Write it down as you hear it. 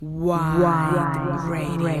Wide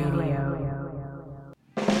Radio.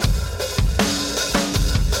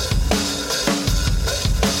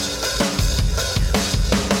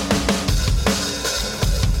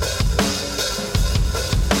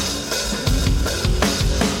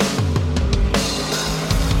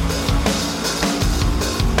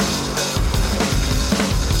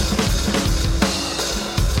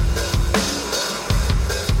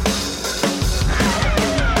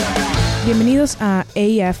 Bienvenidos a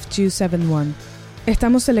AF271.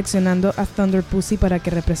 Estamos seleccionando a Thunder Pussy para que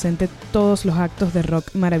represente todos los actos de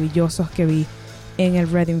rock maravillosos que vi en el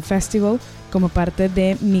Reading Festival como parte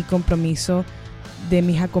de mi compromiso de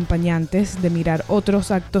mis acompañantes de mirar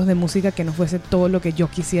otros actos de música que no fuese todo lo que yo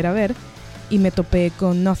quisiera ver, y me topé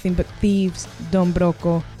con Nothing But Thieves, Don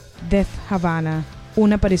Broco, Death Havana,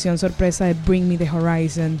 una aparición sorpresa de Bring Me The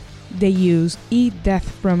Horizon, The Used y Death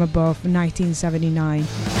From Above 1979.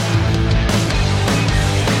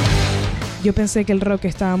 Yo pensé que el rock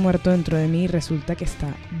estaba muerto dentro de mí y resulta que está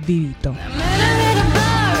vivito.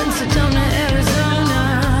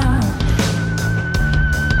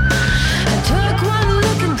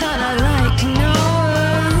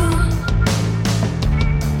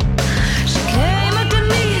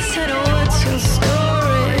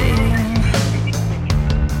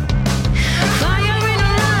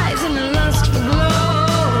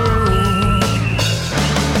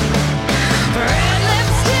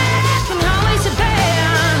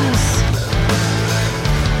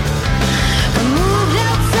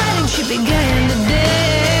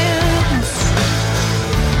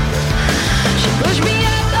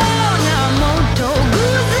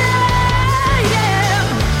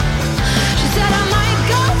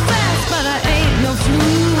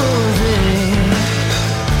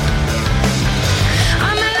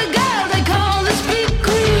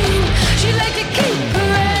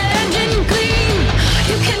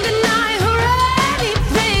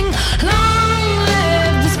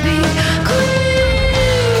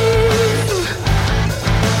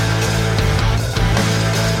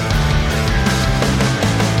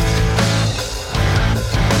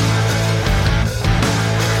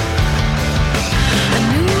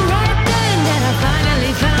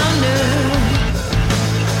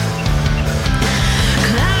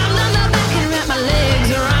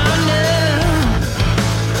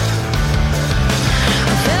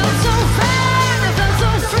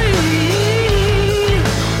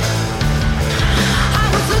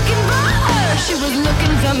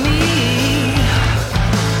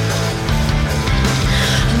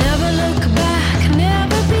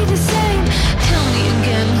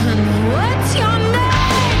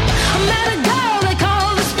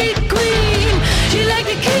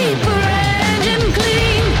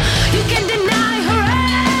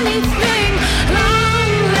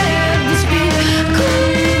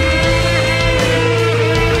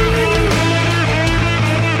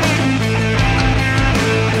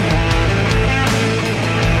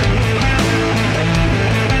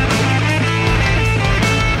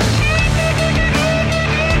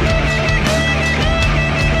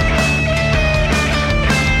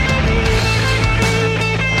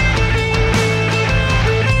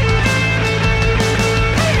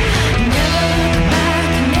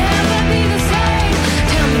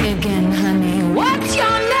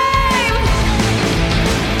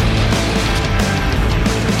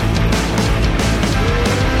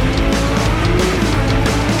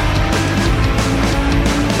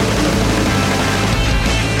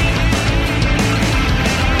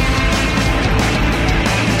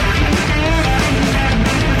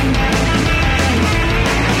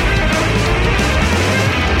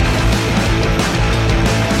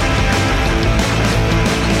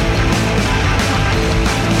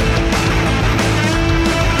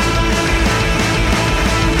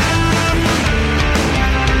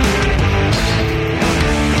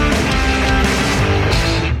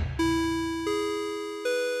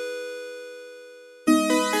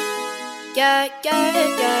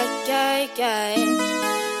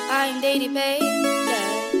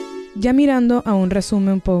 Ya mirando a un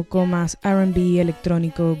resumen un poco más R&B,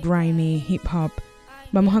 electrónico, grimy, hip hop,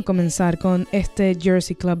 vamos a comenzar con este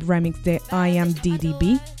Jersey Club remix de I Am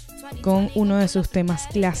DDB con uno de sus temas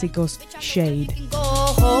clásicos, Shade.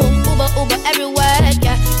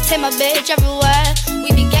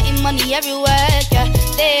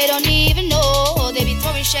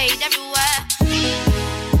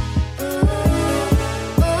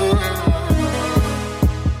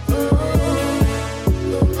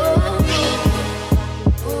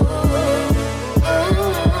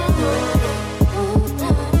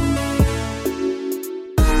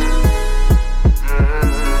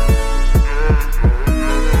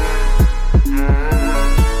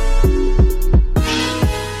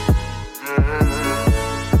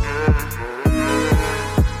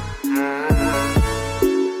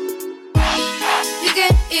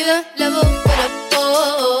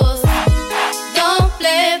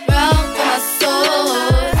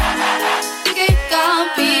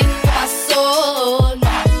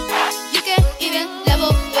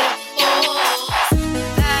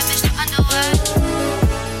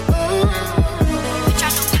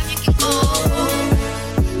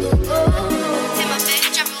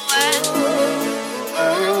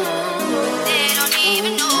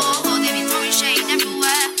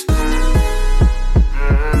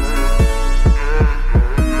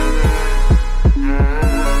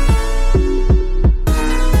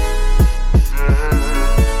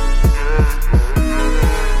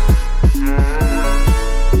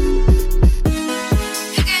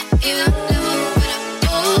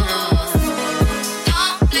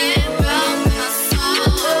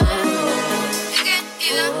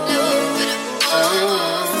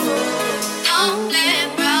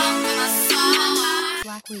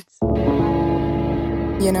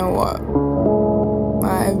 what?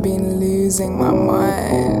 I've been losing my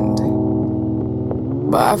mind.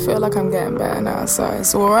 But I feel like I'm getting better now, so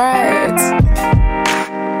it's alright.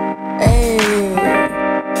 Hey.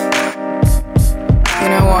 You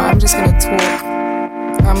know what? I'm just gonna talk.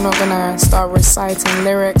 I'm not gonna start reciting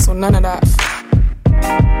lyrics or none of that.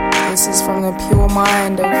 This is from the pure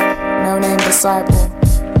mind of No Name Disciple.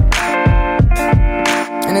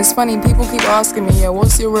 And it's funny, people keep asking me, yo,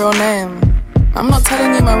 what's your real name? I'm not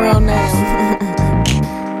telling you my real name.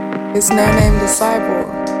 It's No Name Disciple.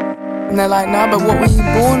 And they're like, nah, but what were you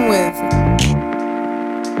born with?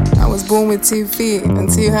 I was born with 2 feet and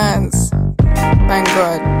 2 hands. Thank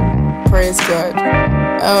God. Praise God.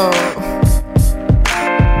 Oh.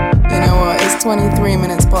 You know what? It's 23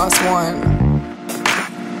 minutes past 1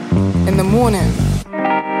 in the morning.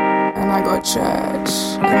 And I got church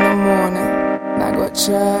in the morning. And I got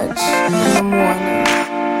church in the morning.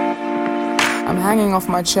 I'm hanging off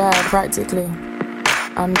my chair practically.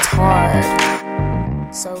 I'm tired.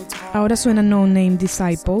 So tired. Ahora suena No Name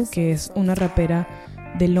Disciple, que es una rapera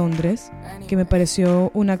de Londres, que me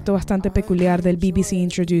pareció un acto bastante peculiar del BBC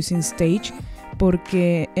Introducing Stage,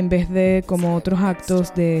 porque en vez de, como otros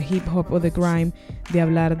actos de hip hop o de grime, de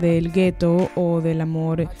hablar del gueto o del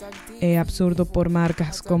amor absurdo por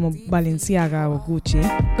marcas como Balenciaga o Gucci,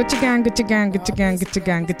 Gucci gang, Gucci gang, Gucci gang, Gucci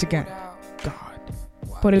gang, Gucci gang.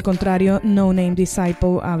 Por el contrario, No Name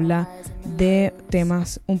Disciple habla de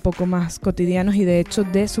temas un poco más cotidianos y de hecho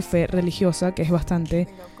de su fe religiosa, que es bastante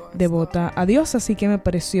devota a Dios, así que me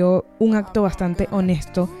pareció un acto bastante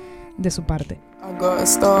honesto de su parte. I gotta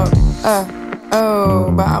stop.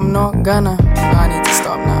 But I'm not gonna. I need to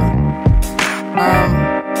stop now.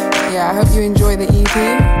 Yeah, I hope you enjoy the EP.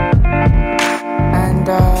 And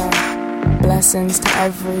blessings to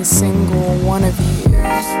every single one of you.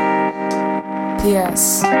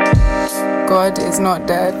 P.S. God is not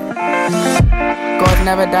dead. God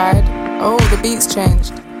never died. Oh, the beat's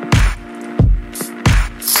changed.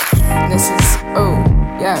 This is,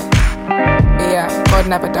 yeah. But yeah, God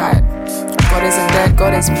never died. God isn't dead,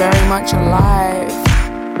 God is very much alive.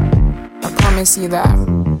 I promise you that.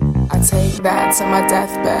 I take that to my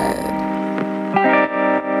deathbed.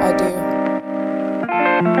 I do.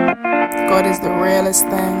 God is the realest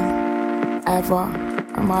thing ever.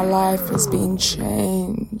 And my life has been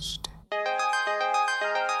changed.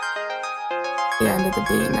 The end of the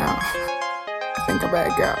beat now. I think I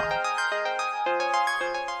better go.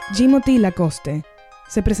 Jimothy Lacoste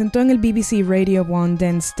se presentó en el BBC Radio 1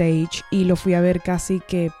 Dance Stage y lo fui a ver casi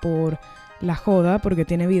que por la joda, porque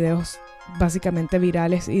tiene videos básicamente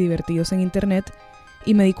virales y divertidos en internet,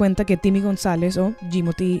 y me di cuenta que Timmy González, o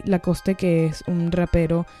Jimothy Lacoste, que es un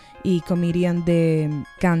rapero y comedian de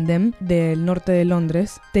Camden, del norte de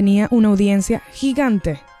Londres, tenía una audiencia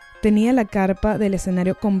gigante. Tenía la carpa del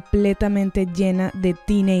escenario completamente llena de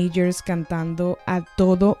teenagers cantando a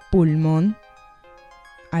todo pulmón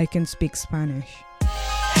I Can Speak Spanish.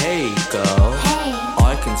 Hey girl, Hey.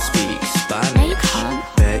 I can speak Spanish. No, you can't.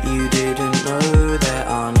 Bet you didn't know that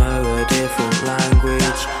I know a different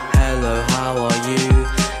language. Hello, how are you?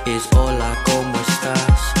 Is hola, como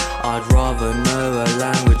estás? I'd rather know a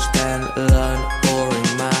language than learn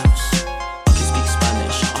boring maths. I can speak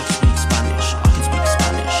Spanish, I can speak Spanish, I can speak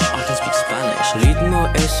Spanish, I can speak Spanish. Ritmo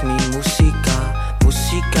es mi música,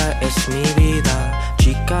 música es mi vida.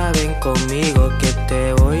 Chica, ven conmigo que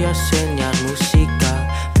te voy a enseñar música,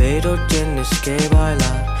 pero tienes que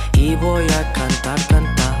bailar y voy a cantar.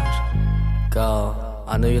 Girl,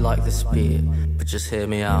 I know you like this beat, but just hear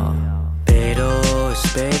me out. Pero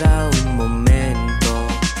espera un momento,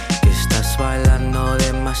 que estás bailando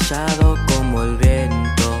demasiado como el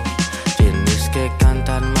viento. Tienes que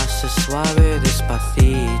cantar más suave,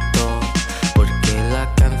 despacito, porque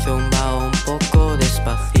la canción va un poco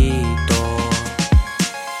despacito.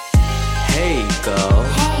 Hey girl,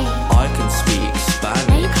 Hey. I can speak No,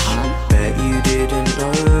 you Spanish. can't. Bet you didn't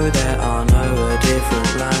know that I know a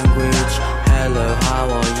different language. Hello, how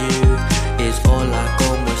are you? Is hola,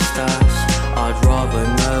 como estás? I'd rather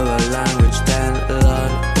know a language than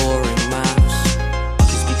learn boring maths. I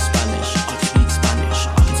can speak Spanish, I can speak Spanish, I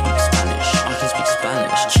can speak Spanish, I can speak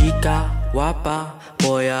Spanish. Chica, guapa,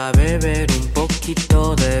 voy a beber un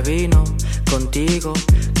poquito de vino contigo,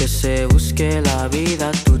 que se busque la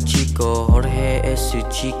vida tu chico. Jorge es su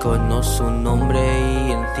chico, no su nombre,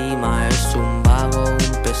 y encima es un vago, un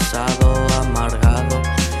pesado amargado.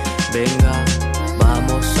 Venga,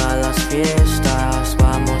 vamos a las fiestas,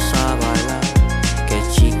 vamos a bailar, que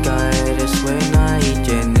chica eres buena y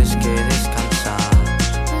tienes que descansar.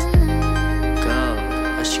 Girl,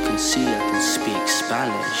 as you can see, I can speak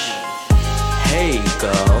Spanish. Hey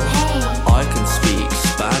girl, Hey. I can speak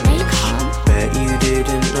Spanish.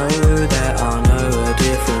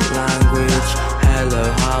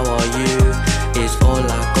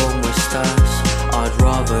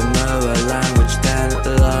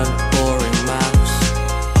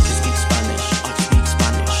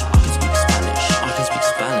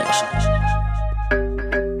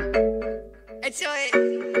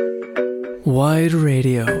 Wide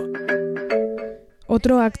Radio.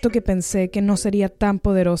 Otro acto que pensé que no sería tan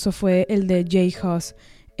poderoso fue el de J Hus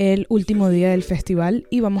el último día del festival,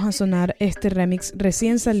 y vamos a sonar este remix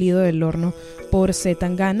recién salido del horno por C.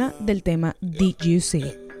 Tangana del tema Did You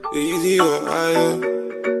See.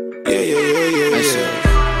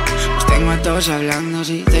 Tengo a todos hablando,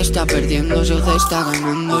 si te está perdiendo, si te está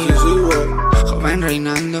ganando. Joven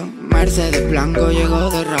reinando, Mercedes blanco llegó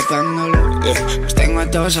derrapándolo. Pues tengo a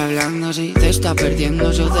todos hablando, si te está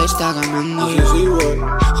perdiendo, si te está ganando.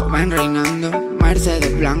 Joven reinando,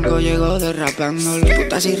 Mercedes blanco llegó derrapándolo.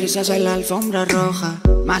 Putas y risas en la alfombra roja,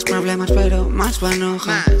 más problemas pero más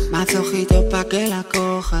panoja. Más ojitos pa' que la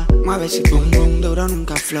coja. Mueve si pum pum, duro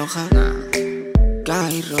nunca afloja.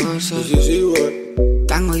 Cae rosa,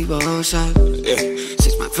 tango y bosa.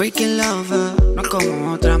 She's my freaking lover, no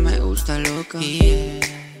como otra, me gusta loca.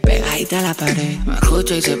 Pegadita a la pared, me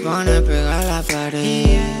escucha y se pone pegada a la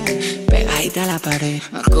pared. Pegadita a la pared,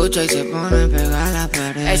 me escucha y se pone pegada a la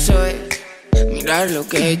pared. Eso es, mirar lo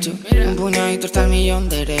que he hecho. Un puñadito hasta el millón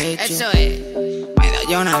derecho. Eso es,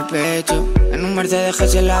 medallón al pecho. En un Mercedes G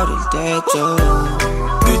se le abre el techo.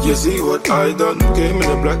 Did you see what I done? Came in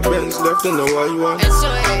a black Benz, left in a white one. Eso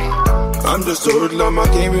es. I'm just a hoodlum, I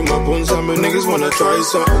came with my bones, and my niggas wanna try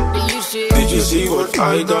something. Did you see what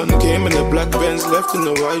I done? Came in a black Benz, left in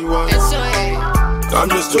a white one. I'm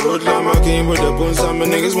just a hoodlum, I came with the bones, and my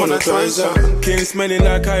niggas wanna try something. Came smelling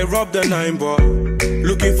like I robbed a 9-bar.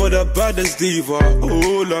 Looking for the baddest diva.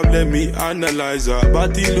 Hold up, let me analyze her.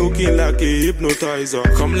 Body looking like a hypnotizer.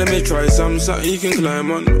 Come, let me try something you can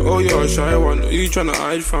climb on. Oh, you're a shy one, who you tryna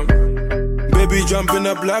hide from? Baby, jump in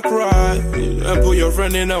a black ride and put your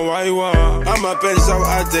friend in a white one. I'm a pencil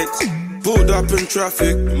addict, pulled up in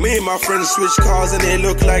traffic. Me and my friends switch cars and they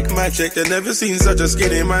look like magic. They never seen such a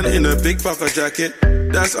skinny man in a big puffer jacket.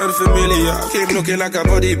 That's unfamiliar. Came looking like a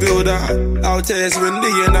bodybuilder. Out here it's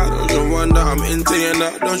windy and I don't you wonder I'm into you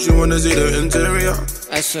now. Don't you wanna see the interior?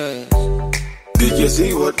 I saw it. Did you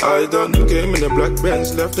see what I done? Came in a black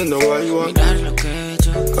Benz, left in a white one.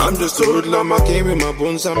 I'm just a hoodlum, I came with my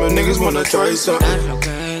bones, and my niggas wanna try something.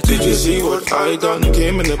 Did you see what I done?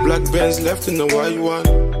 Came in a black Benz, left in a white one.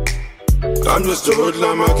 I'm just a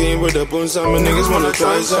hoodlum, I came with the bones, and my niggas wanna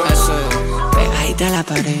try something. Pegadita a la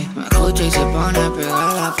pared, me escucha y se pone pegada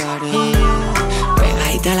a la pared.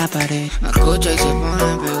 Pegadita a la pared, me escucha y se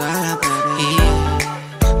pone pegada a la pared.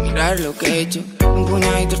 Mirar lo que he hecho, un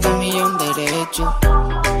puñadito hasta el millón derecho.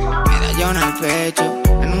 Medallón al pecho.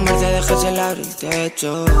 En un Mercedes G se le abre el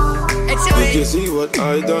techo. Did you see what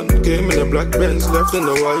I done? Came in a black Benz, left in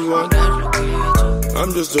a white one.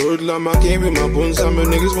 I'm just a hoodlum, I came with my bones, and my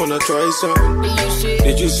niggas wanna try something.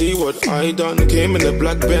 Did you see what I done? Came in a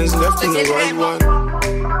black Benz, left in a white one.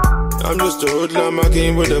 I'm just a hoodlum, I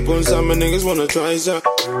came with the bones, and my niggas wanna try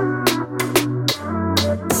something.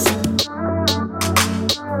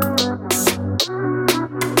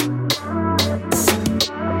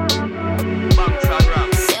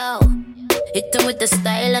 With the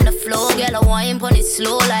style and the flow, girl, I wine pon it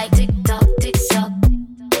slow like tick tock, tick tock.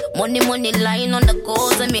 Money line on the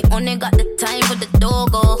goals, and me only got the time for the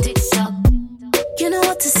dogo. Tick tock. You know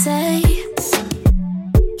what to say.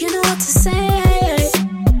 You know what to say.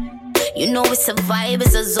 You know it's a vibe,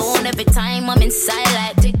 it's a zone. Every time I'm inside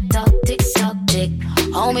like tick tock, tick tock, tick.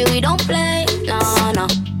 Homie, we don't play, no, no.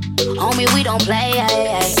 Homie, we don't play, ay, ay,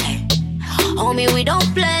 ay. Homie, we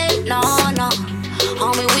don't play, no, no.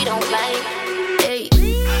 Homie, we don't play.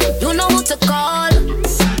 You know who to call.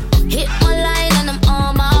 Hit my line and I'm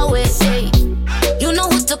on my way. Hey. You know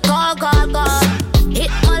who to call, call, call.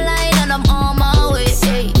 Hit my line and I'm on my way.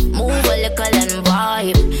 Hey. Move a little and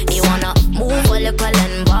vibe. You wanna move a little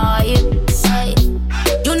and vibe. Hey.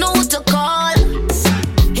 You know who to call.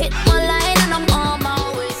 Hit my line and I'm on my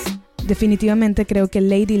way. Definitivamente creo que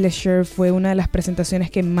Lady LeSure fue una de las presentaciones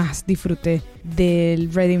que más disfruté del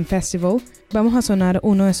Reading Festival. Vamos a sonar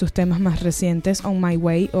uno de sus temas más recientes, On My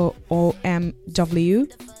Way o OMW.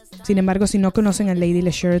 Sin embargo, si no conocen a Lady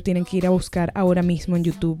LeSure, tienen que ir a buscar ahora mismo en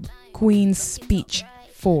YouTube Queen's Speech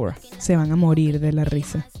 4. Se van a morir de la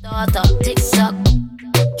risa. You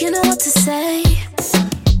know what to say.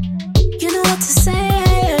 You know what to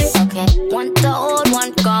say. Okay. One to hold,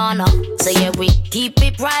 one corner. So yeah, we keep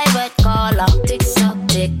it private, caller. Tick tock,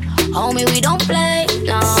 tick. Homie, we don't play,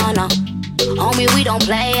 no, no. Homie, we don't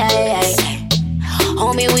play, ay, ay, ay.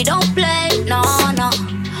 Homie, we don't play, no, no.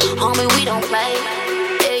 Homie, we don't play.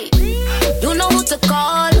 Hey. You know who to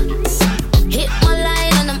call. Hit my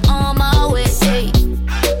line and I'm on my way. Hey.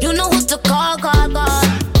 You know who to call, call, call.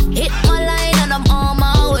 Hit my line and I'm on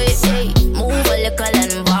my way. Hey. Move a little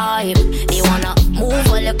and vibe. You wanna move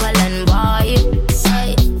a little and vibe.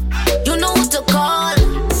 Hey. You know who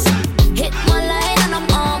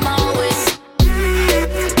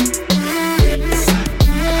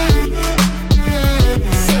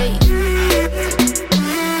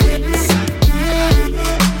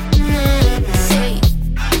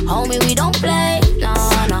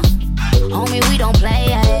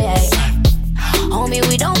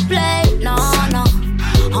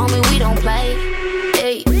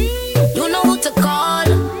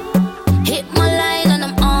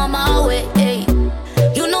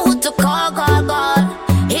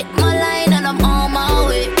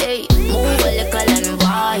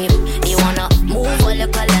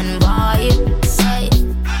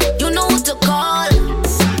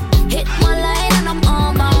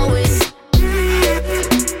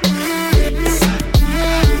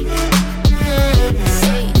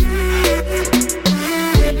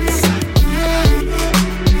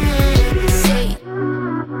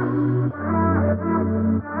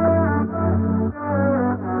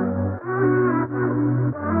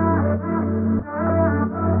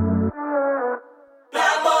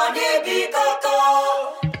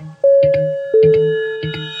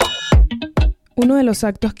uno de los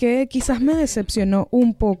actos que quizás me decepcionó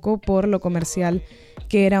un poco por lo comercial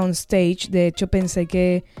que era on stage. De hecho, pensé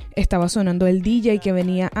que estaba sonando el DJ que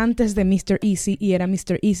venía antes de Mr. Easy y era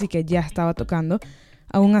Mr. Easy que ya estaba tocando.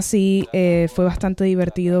 Aún así, fue bastante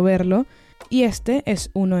divertido verlo. Y este es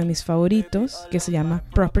uno de mis favoritos, que se llama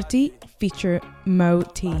Property feature Mo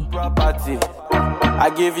T. Property,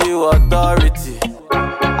 I give you authority.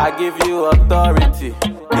 I give you authority.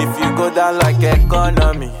 If you go down like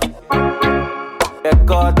economy,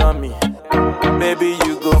 baby,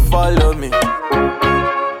 you go follow me.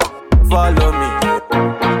 Follow me.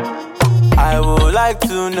 I would like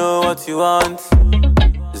to know what you want.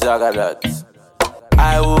 Zagadat.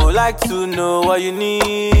 I would like to know what you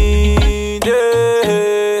need.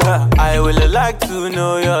 Yeah. I would like to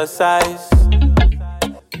know your size,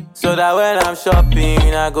 so that when I'm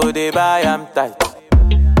shopping, I go dey buy am tight.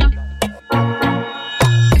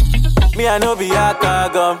 Me, I no be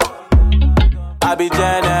akagum, I be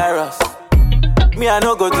generous. Me, I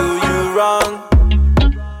no go do you wrong,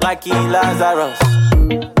 like in Lazarus.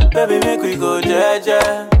 Baby, make we go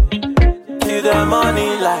jeje till the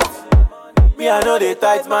morning light. Me, I know they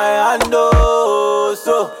tight my hand, oh.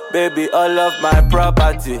 So, baby, all of my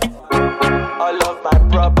property, all of my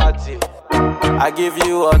property, I give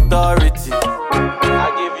you authority, I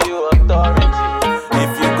give you authority.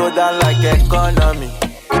 If you go down like economy,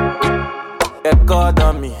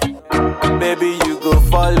 baby, you go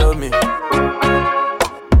follow me,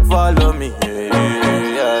 follow me.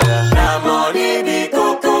 Yeah. Now money be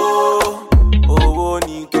coco, oh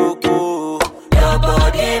ni coco, your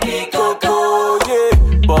body be coco, yeah,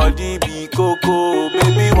 body be coco,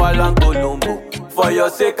 baby walango lombo. For your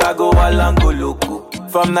sake I go walango loco.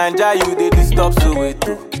 From Nigeria you dey disturb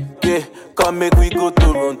Soweto, yeah, come make we go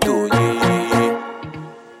Toronto, yeah.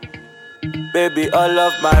 Baby, all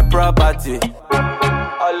of my property,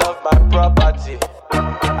 all of my property,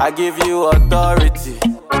 I give you authority,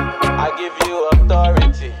 I give you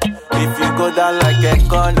authority. If you go down like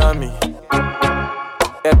economy,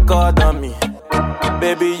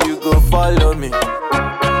 baby, you go follow me,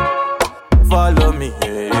 follow me,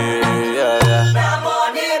 yeah.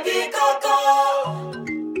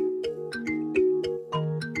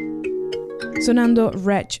 Sonando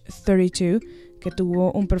Wretch 32, que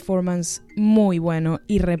tuvo un performance muy bueno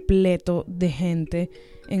y repleto de gente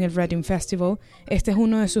en el Reading Festival. Este es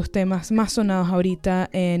uno de sus temas más sonados ahorita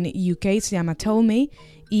en UK, se llama Tell Me,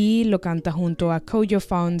 y lo canta junto a Kojo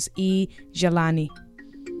Funds y Jelani.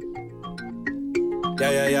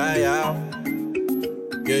 Yeah.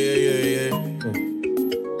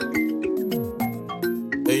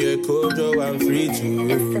 Yeah, Kojo, I'm free too.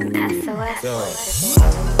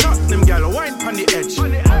 Tottenham gal wine pon the edge.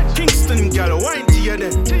 Kingston gal wine to your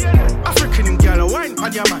dead. African gal wine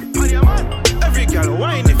pon your man. Every gal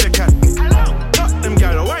wine if you can. Tottenham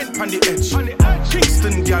gal wine pon the edge.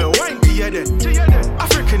 Kingston gal wine to your dead.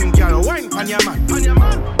 African gal wine pon your man.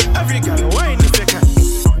 Every gal wine if you can.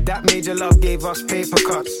 That major love gave us paper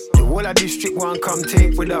cuts. The whole of district one come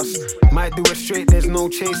take with us. Might do it straight, there's no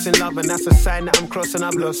chasing love, and that's a sign that I'm crossing.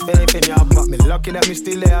 I've lost faith in y'all, but me lucky that me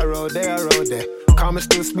still there, road there. Karma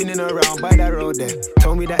still spinning around by that road there.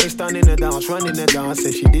 Told me that it's done in the dance, running the dance.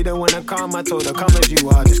 Said she didn't wanna come, I told her come as you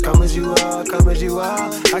are. Just come as you are, come as you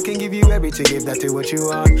are. I can give you everything if that is what you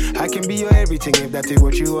want. I can be your everything if that is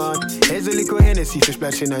what you want. Here's a little Hennessy for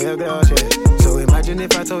splashing on your glass, yeah. So imagine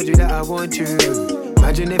if I told you that I want you.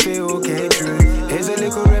 Imagine if it all came true. Here's a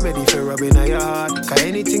little remedy for rubbing on your heart. Cause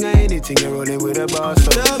anything or anything, you're rolling with a boss. So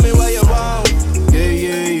tell me what you want.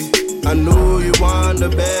 Yeah. I know you want the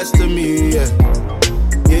best of me, yeah.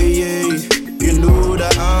 You know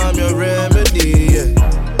that I'm your remedy, yeah.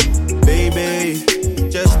 Baby,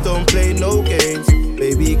 just don't play no games.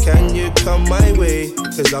 Baby, can you come my way?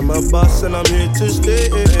 Cause I'm a boss and I'm here to stay.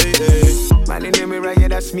 Man in the mirror, yeah,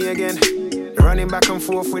 that's me again. Running back and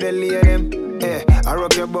forth with a lay of them. Yeah, I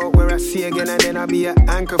rock your boat where I see again, and then I'll be an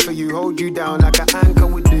anchor for you. Hold you down like an anchor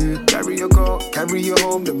would do. Carry your car, carry you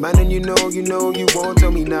home. The man and you know you won't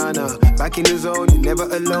tell me nah. Back in the zone, you're never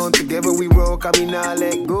alone. Together we roll, I mean nah,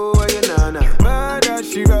 let go of your nana. Murder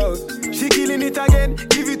she wrote, she killing it again.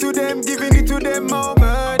 Give it to them, giving it to them more.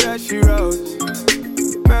 Murder she wrote,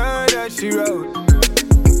 murder she wrote,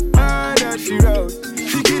 murder she wrote.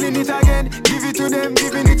 She killing it again, give it to them,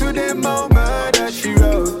 giving it to them more. Murder she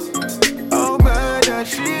wrote. Oh, murder,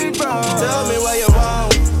 she brought. Tell me what you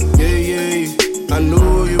want. Yeah. I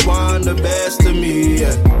know you want the best of me,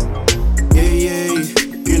 yeah.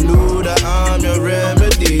 You know that I'm your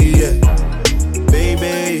remedy, yeah.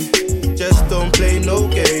 Baby, just don't play no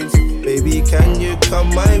games. Baby, can you come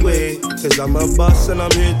my way? Cause I'm a boss and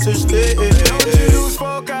I'm here to stay. Don't you lose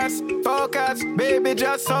focus, baby. baby,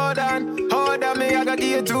 just hold on me, I gotta give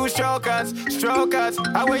you 2 strokers.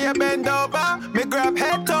 And when you bend over, me grab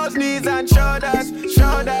head, toes, knees and shoulders.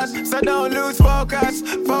 So don't lose focus,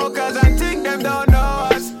 and think them don't know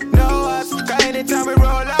us. Cause anytime we roll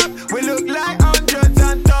up, we look like hundreds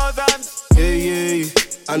and thousands. Yeah,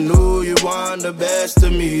 I know you want the best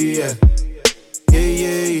of me, yeah.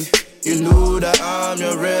 You know that I'm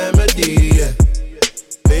your remedy, yeah.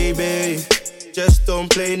 Baby, just don't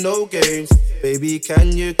play no games. Baby,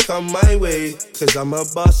 can you come my way? Cause I'm a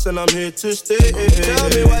boss and I'm here to stay. Tell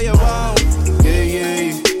me what you want.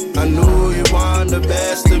 I know you want the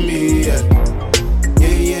best of me, yeah.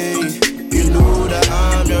 You know that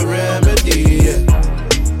I'm your remedy, yeah.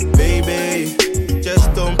 Baby,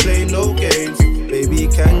 just don't play no games. Baby,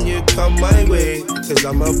 can you come my way? Cause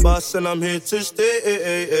I'm a boss and I'm here to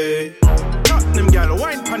stay. Tottenham gal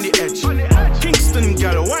wine on the edge. Kingston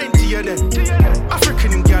gal wine to your dead.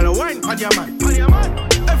 African gal wine on your man.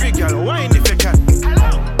 Every gal wine if you can.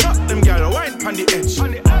 Tottenham gal wine on the edge.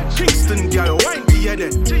 Kingston gal wine to your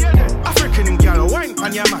dead. African gal wine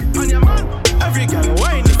on your man. Every gal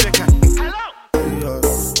wine if you can.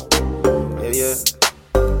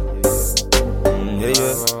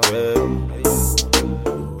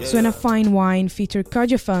 Suena Fine Wine feature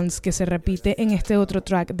Carja Funds, que se repite en este otro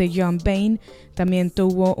track de John Bain. También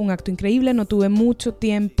tuvo un acto increíble, no tuve mucho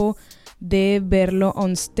tiempo de verlo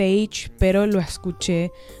on stage, pero lo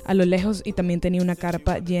escuché a lo lejos y también tenía una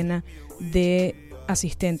carpa llena de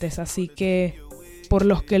asistentes, así que por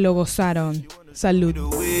los que lo gozaron, salud.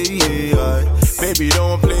 Baby,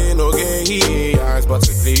 don't play no games, but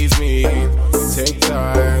to please me, take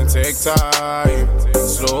time,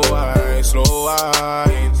 slow wine,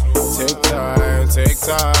 take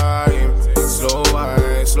time, slow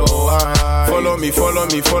wine. Follow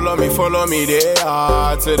me there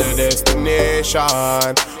to the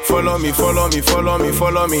destination. Follow me there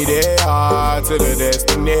to the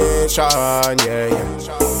destination. Yeah.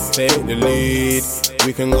 Take the lead.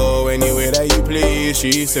 We can go anywhere that you please,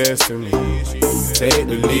 she says to me. Take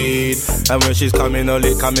the lead. And when she's coming, all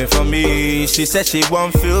it coming from me. She said she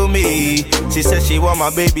won't feel me. She said she want my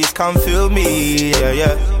babies, come feel me.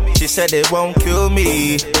 Yeah. She said it won't kill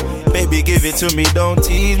me. Baby, give it to me, don't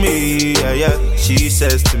tease me. Yeah. She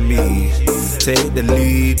says to me, take the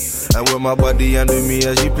lead. And with my body under me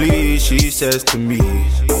as you please, she says to me,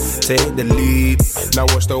 take the lead. Now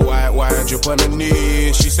watch the white wine drip on the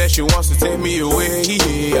knees. She said she wants to take me away.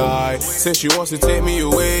 I said she wants to take me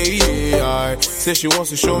away. I said she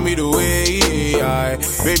wants to show me the way.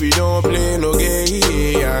 Baby, don't play no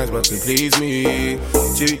games, but to please me.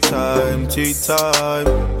 Take time,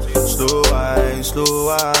 slow wine.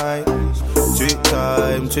 Take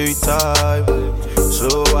time,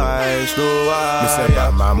 slow wine. Me say,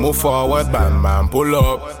 bam, man, move forward, bam, man, pull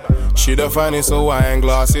up. She the finest, so wine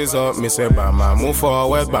glasses up. Me say, bam, man, move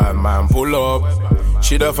forward, bad man, pull up.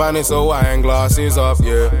 She the finest, so wine glasses up,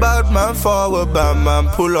 yeah. Bad man forward, bad man,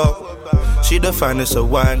 pull up. She the finest, so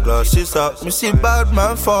wine glasses up. Me see bad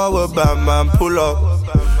man forward, bad man, pull up.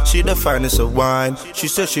 She the finest of wine. She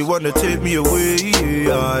said she wanna take me away.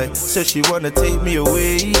 I said she wanna take me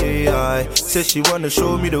away. I said she wanna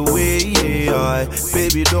show me the way. I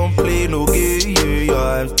baby, don't play no game.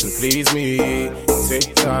 To please me,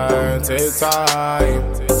 take time,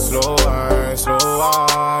 slow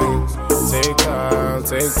wine. Take time,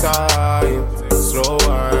 slow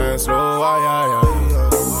wine.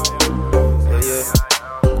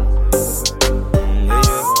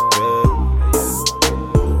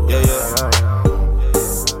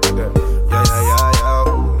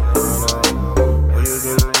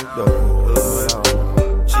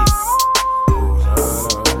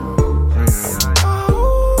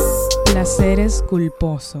 Placeres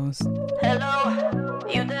culposos. Hello,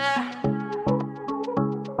 you there?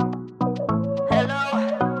 Hello,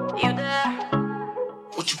 you there?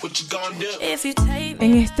 What you gonna do? If you take me.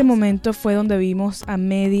 En este momento fue donde vimos a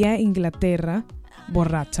media Inglaterra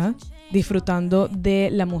borracha, disfrutando de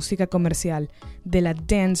la música comercial, de la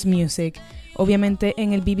dance music. Obviamente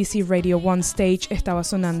en el BBC Radio One Stage estaba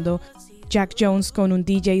sonando Jack Jones con un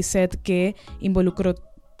DJ set que involucró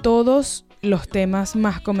todos los temas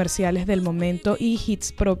más comerciales del momento y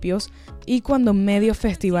hits propios, y cuando medio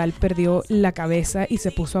festival perdió la cabeza y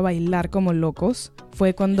se puso a bailar como locos,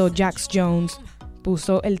 fue cuando Jax Jones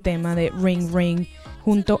puso el tema de Ring Ring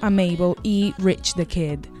junto a Mabel y Rich the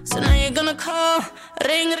Kid. So now you're gonna call,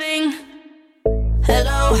 ring ring.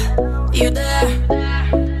 Hello, you there?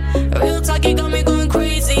 Real talk, you got me going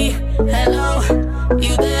crazy. Hello,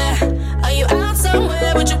 you there? Are you out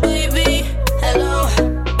somewhere with your baby? Hello,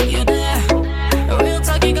 you there? Real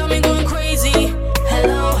talk, you got me going crazy.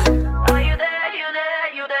 Hello, are you there? You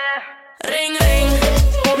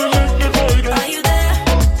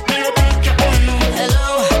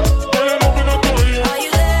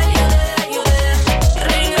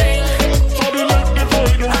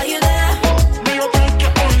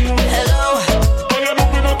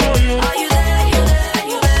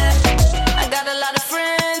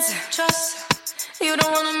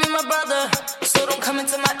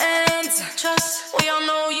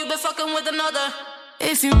fucking with another.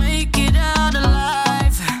 If you make it out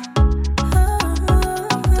alive,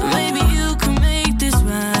 maybe you can make this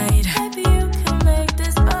right.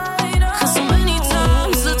 Cause so many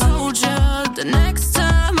times I told you the next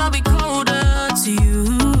time I'll be colder to you.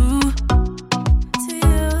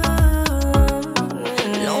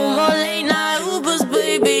 No more late night Ubers,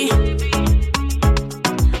 baby.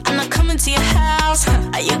 I'm not coming to your house.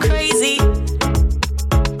 Are you crazy?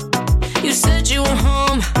 You said you were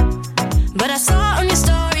home, but I saw on your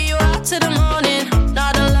story you were out till the morning,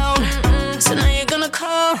 not alone. So now you're gonna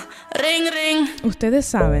call, ring ring. Ustedes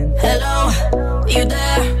saben. Hello, you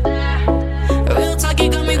there? Real talk, you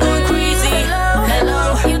got me going crazy.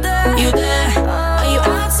 Hello, you there? You there? Are you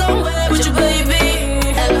out somewhere with your baby?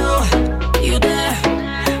 Hello, you there?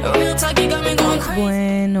 Real talk, you got me going crazy.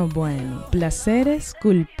 Bueno, placeres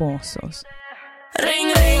culposos.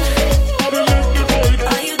 Ring ring. Are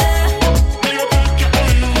you there?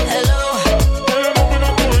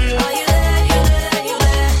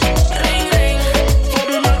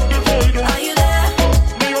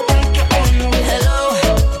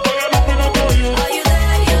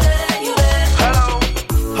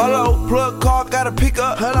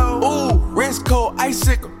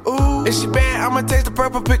 Icicle. Ooh, if she bad, I'ma taste the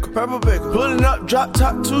purple pickle. Pulling up, drop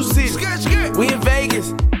top, 2-seat. We in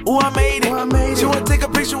Vegas. Ooh, I made it. She wanna take a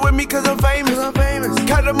picture with me cause I'm famous.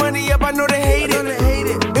 Count the money up, I know they hate it.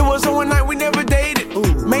 It was on one night, we never dated.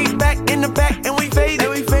 Made back in the back and we faded.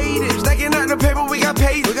 Stacking out the paper, we got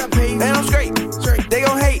paid. And I'm straight. They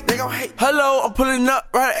gon' hate. Hello, I'm pulling up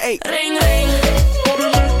right at 8. Ring, ring.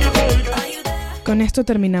 Con esto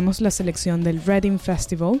terminamos la selección del Reading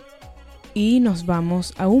Festival y nos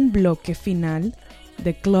vamos a un bloque final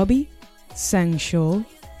de clubby sensual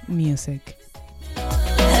music.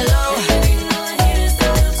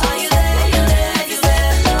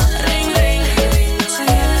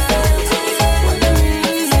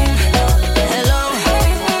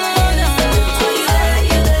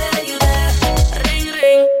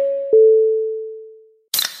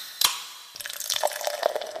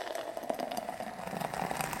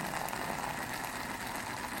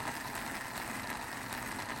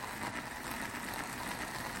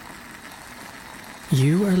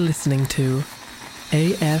 You are listening to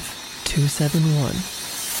AF271.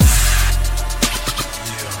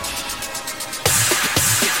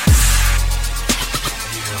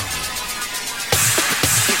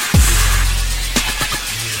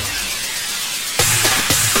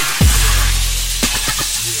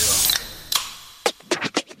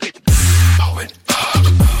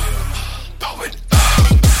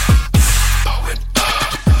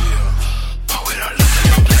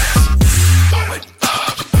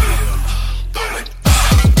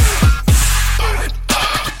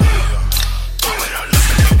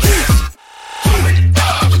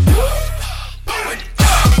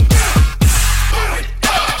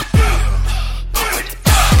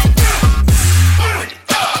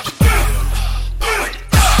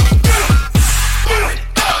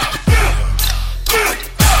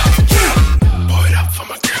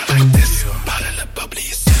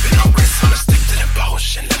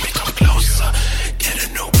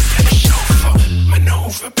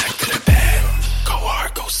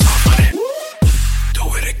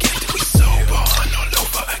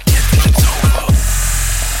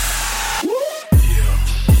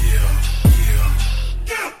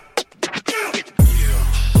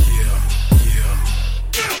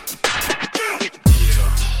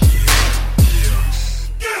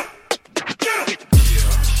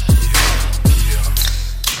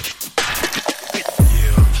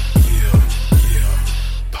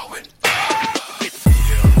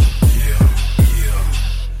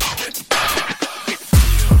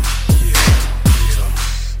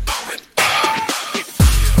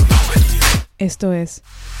 Esto es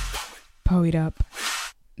Pow It Up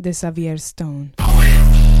de Xavier Stone.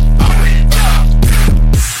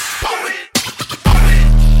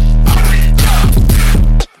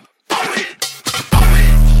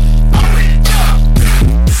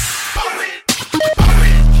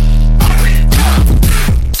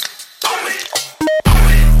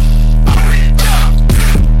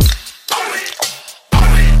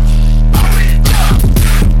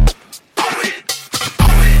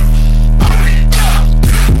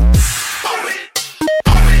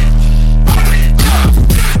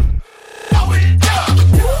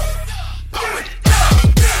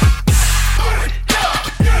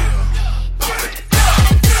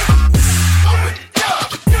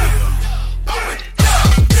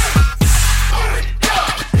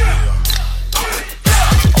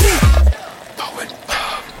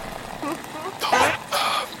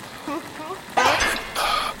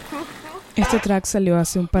 Este track salió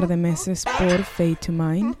hace un par de meses por Fade to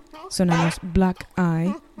Mine. Sonamos Black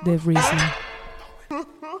Eye de Reason.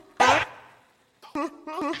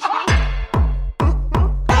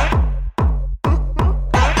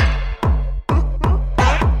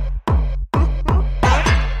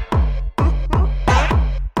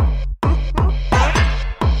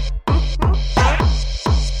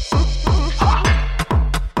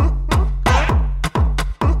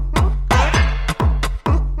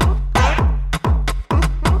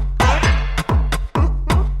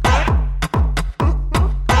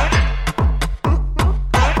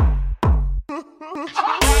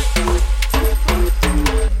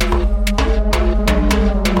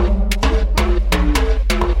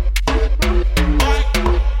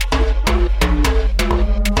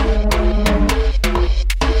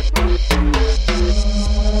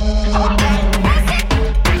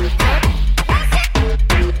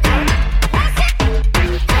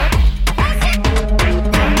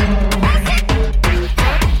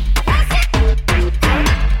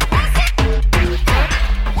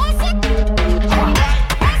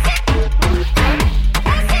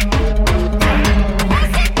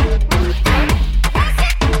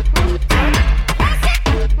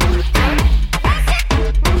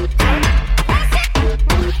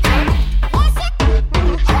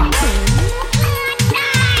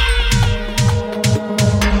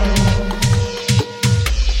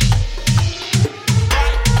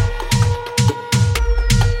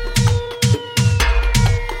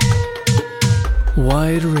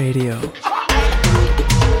 Wide Radio.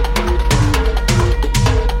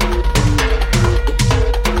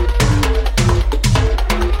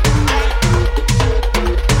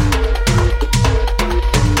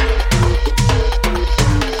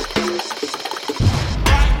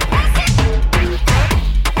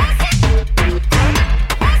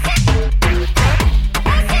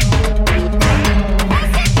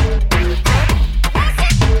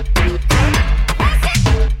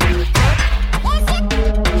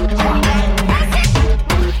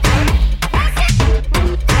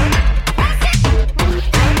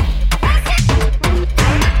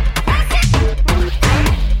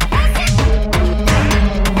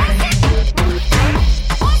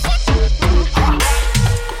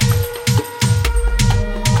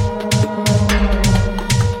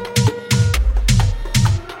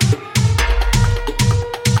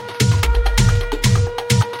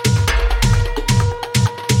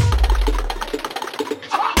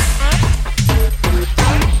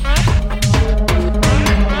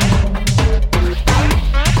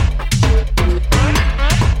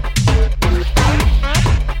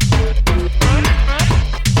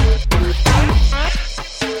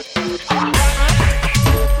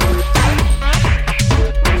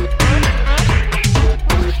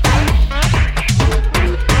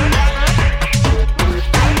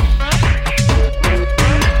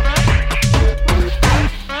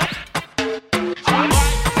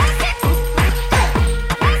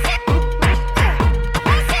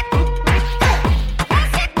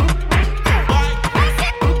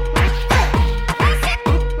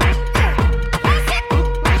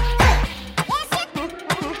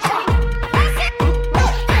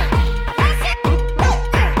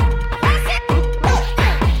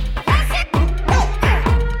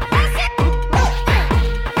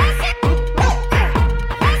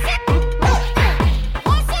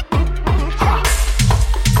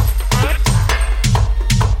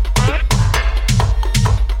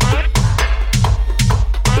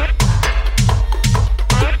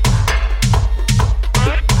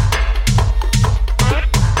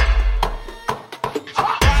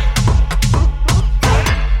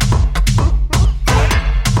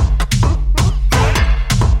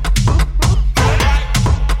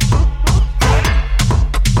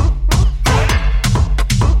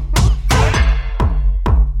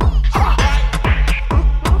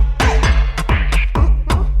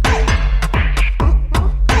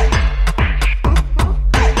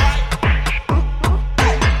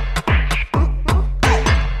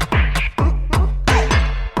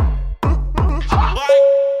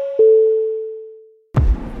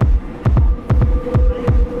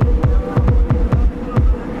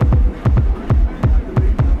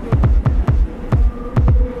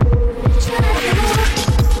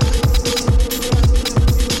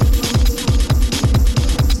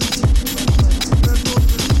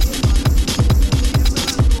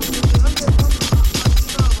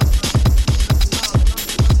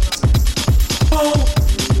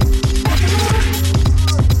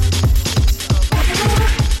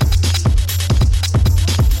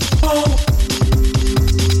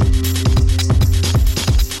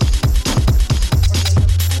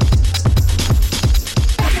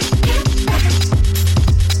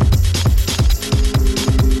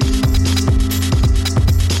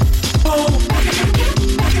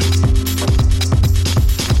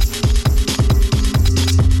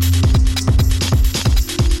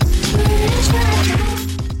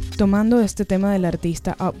 tomando este tema del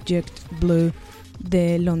artista Object Blue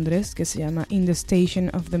de Londres, que se llama In the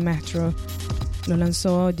Station of the Metro. Lo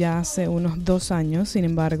lanzó ya hace unos 2 años, sin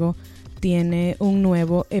embargo, tiene un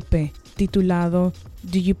nuevo EP titulado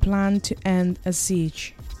Do You Plan to End a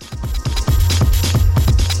Siege?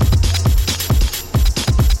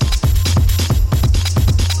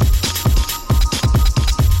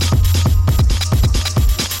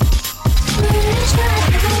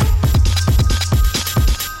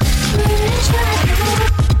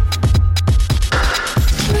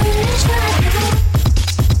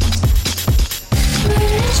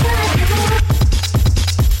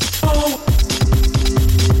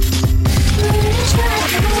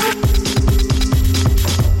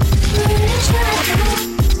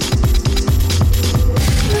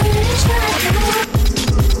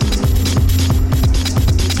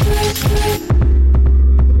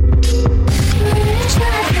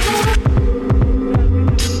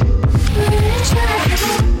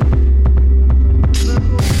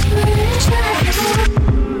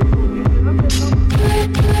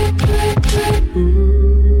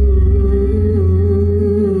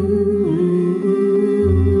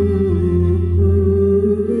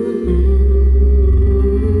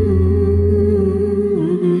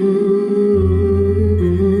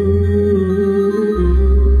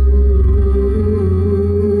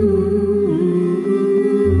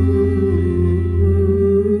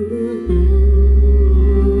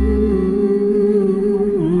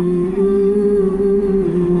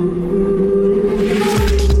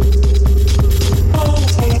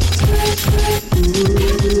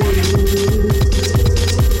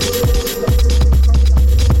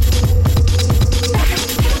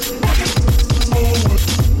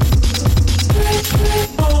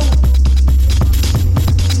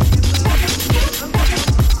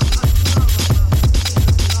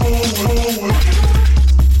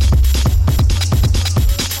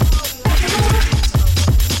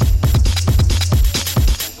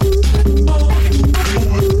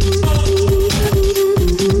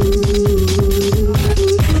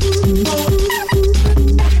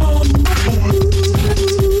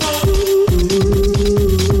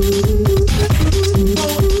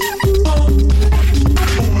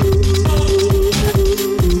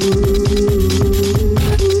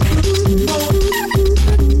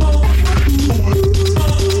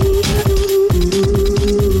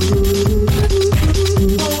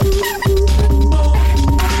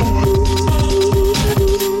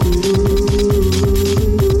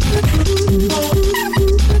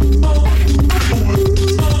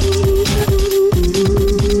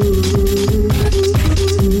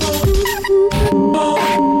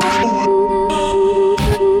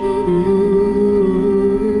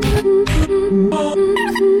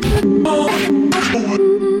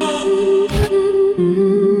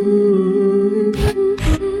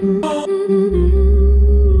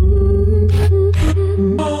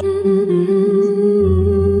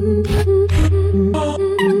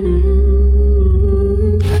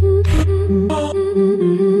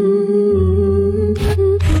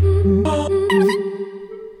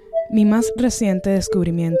 Mi más reciente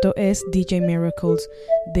descubrimiento es DJ Miracles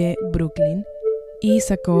de Brooklyn y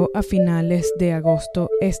sacó a finales de agosto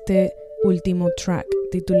este último track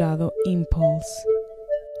titulado Impulse.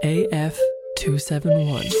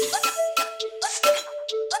 AF271.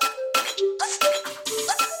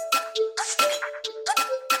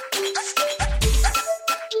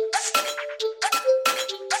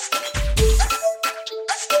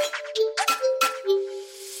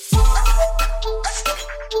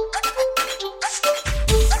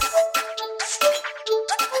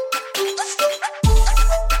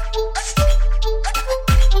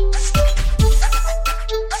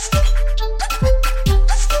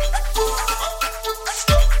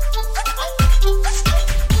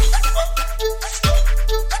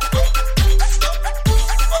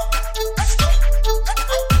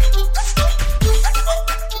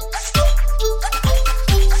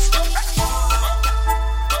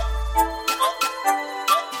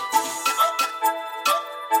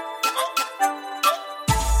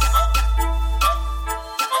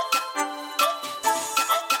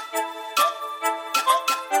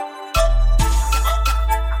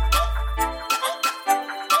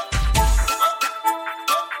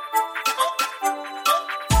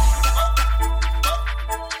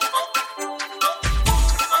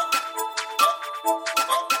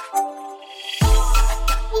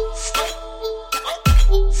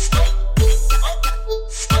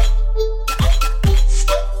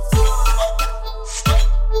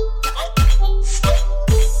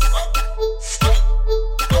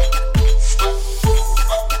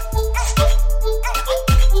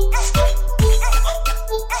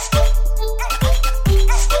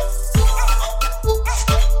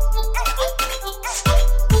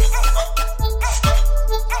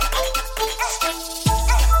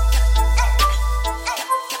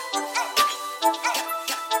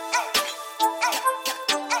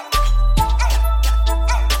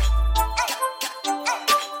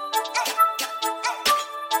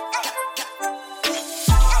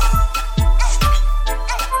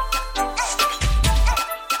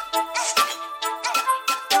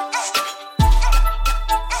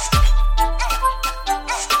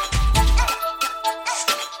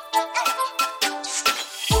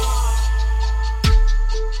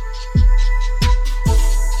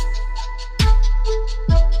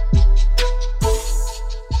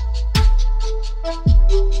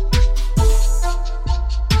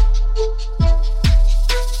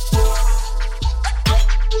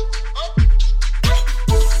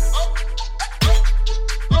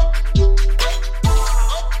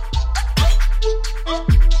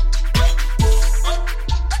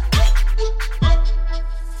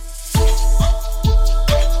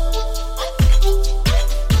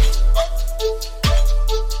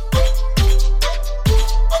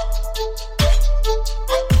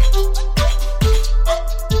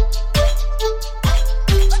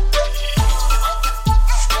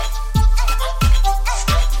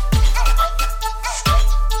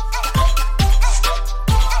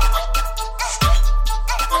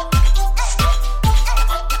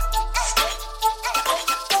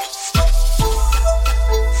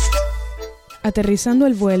 Aterrizando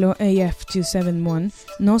el vuelo AF271,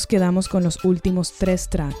 nos quedamos con los últimos 3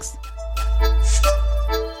 tracks.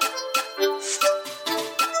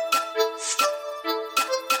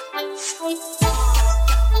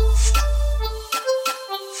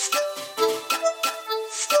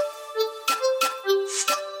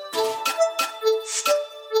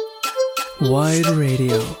 Wide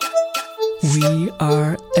Radio. We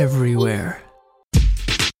are everywhere.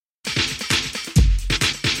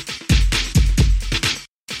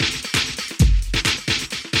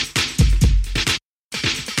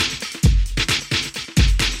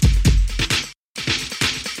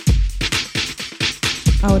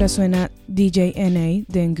 Ahora suena DJ NA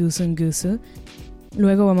de Ngusu Ngusu.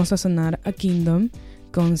 Luego vamos a sonar a Kingdom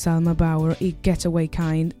con Salma Bauer y Getaway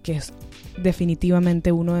Kind, que es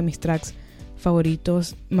definitivamente uno de mis tracks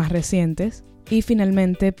favoritos más recientes. Y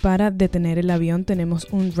finalmente, para detener el avión, tenemos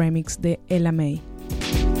un remix de Ella May.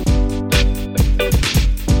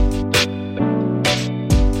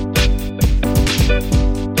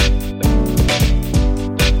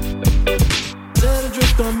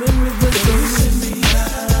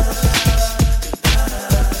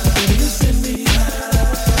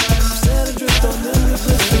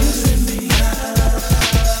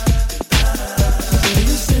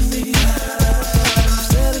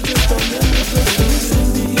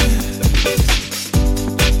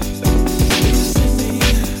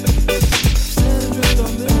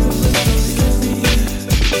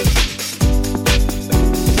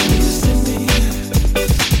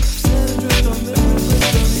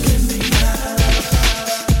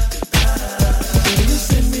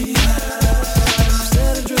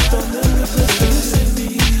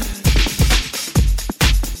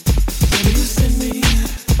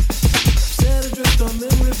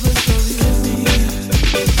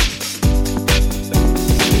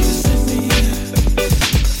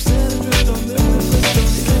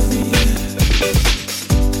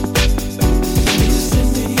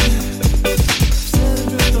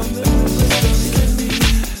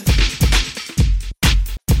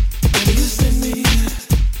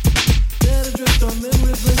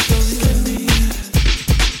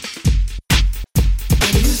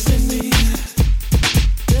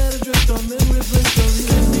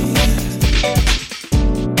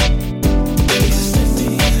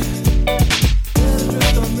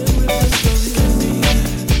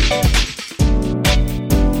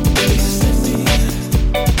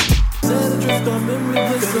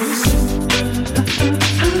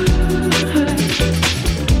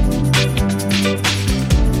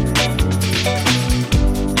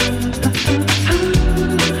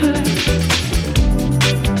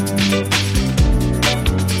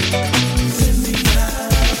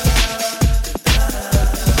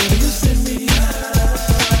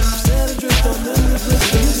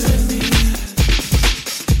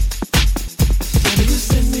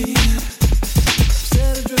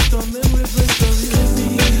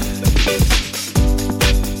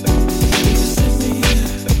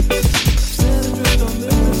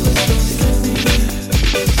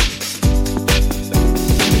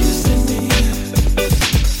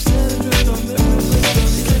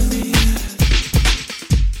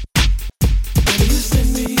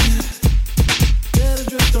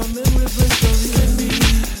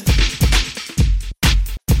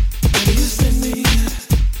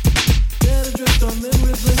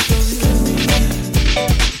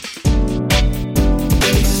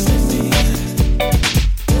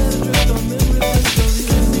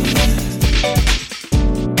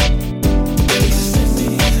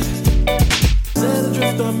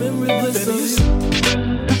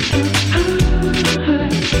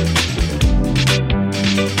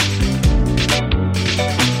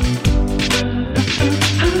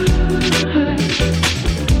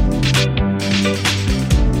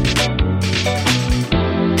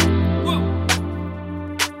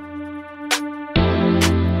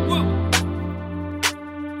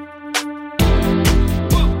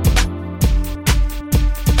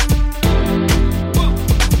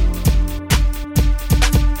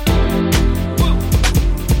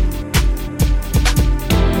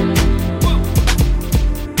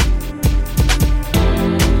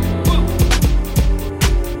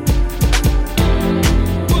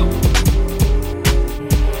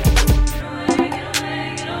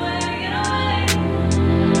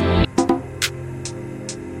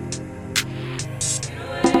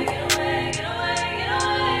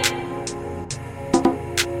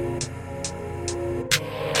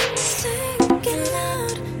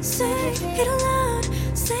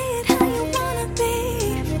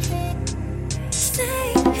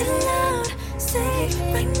 Say it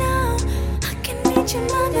right now. I can meet your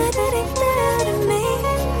mama, daddy,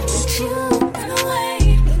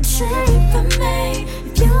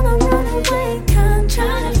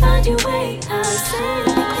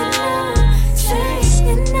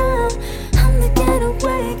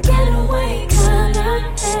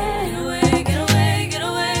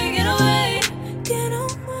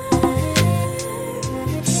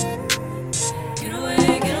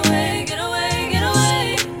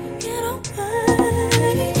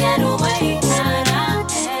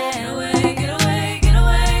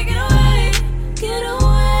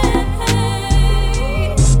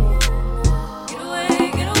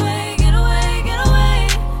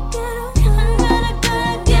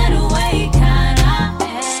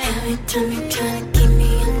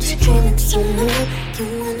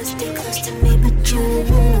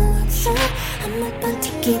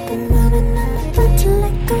 keep it running, I'm about to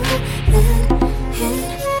let go. Let it go.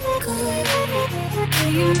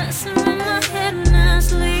 You messing with my head when I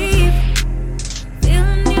sleep.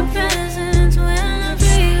 Feeling your presence when I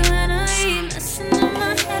breathe, when I eat. Messing in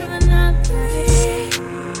my head when I breathe.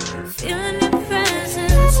 Feeling your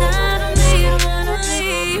presence, I don't need, wanna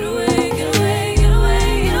lead. Get away, get away, get away,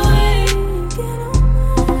 get away.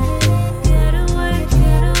 Get away,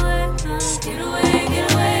 get away, get away, get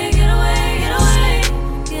away, get away, get away.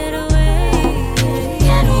 Get away,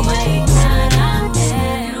 get away,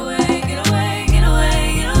 get away, get away, get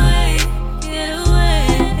away, get away, get away.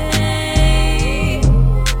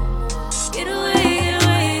 Get away, get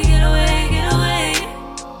away, get away, get away.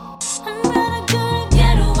 I'm gonna go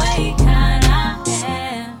get away, kinda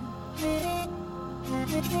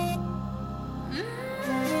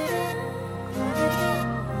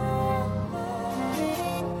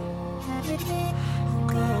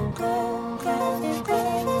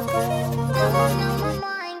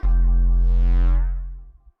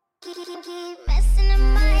Keep messing in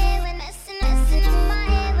my head when messing in my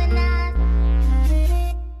head when I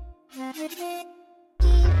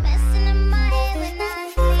keep messing in my head when I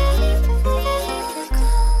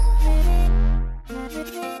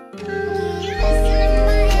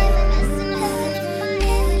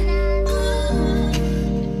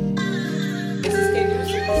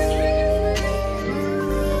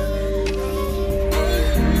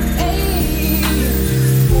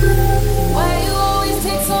Why you always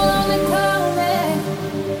take so long to call me?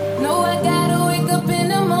 No, I gotta wake up in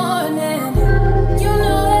the morning. You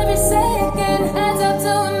know every second adds up to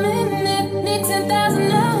a minute. Need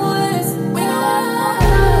 10,000 hours.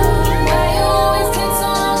 Why you always take so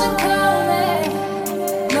long to call me?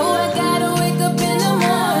 No, I gotta wake up in the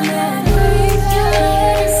morning. You know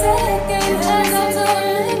every second adds up to a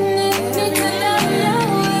minute. Need 10,000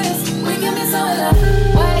 hours. We can be so alive.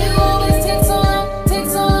 Why you always take so long? Take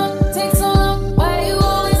so long, take so long. Why you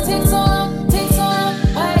always take so long? Take so long.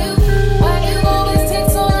 Why you always take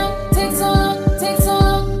so long? Take so long, take so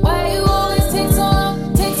long. Why you always take so long?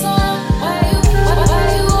 Take so long. Why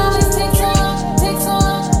you always take so long? Take so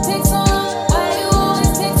long, take so long. Why you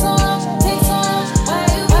always take so long? Take so long. Why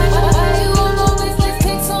you always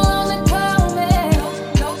take so long to call me?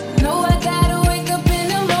 No, I gotta wake up in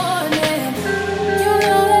the morning. You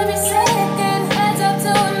know every second adds up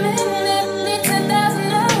to a minute. Need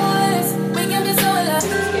 10,000 hours. We can be so alive.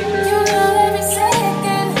 You know every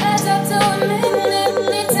second adds up to a minute.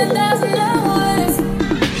 Need 10,000 hours.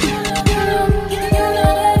 You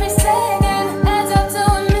know every second adds up to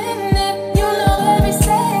a minute. You know every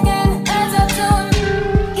second adds up to a minute.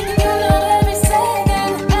 You know every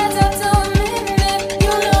second adds up to a minute.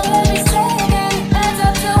 You know every second adds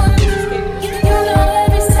up to a minute. You know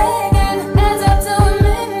every second adds up to a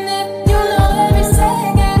minute. You know every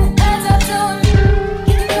second adds up to a minute.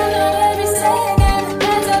 You know every second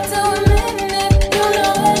adds up to a minute. You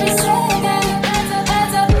know every second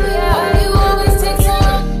adds up. Why you always take so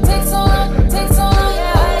long? Take so long, take so long.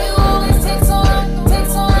 Why you always take so long? Take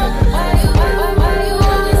so long. Why you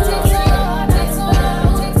always take so long? Take so long,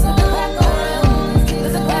 take so long.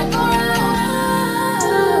 There's a pack around.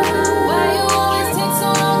 Why you always take so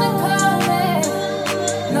long to call me?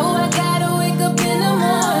 No, I gotta wake up in the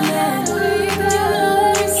morning. You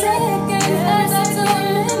know every second adds up to a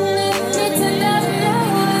minute. Need 10,000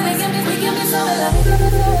 hours. We can be so alive.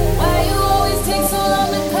 Why you always take so long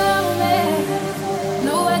to call me?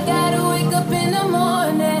 No, I gotta wake up in the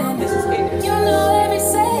morning. You know every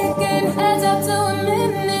second adds up to a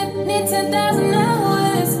minute. Need 10,000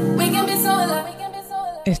 hours. We can be so alive.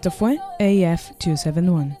 Esto fue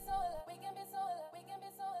AF271.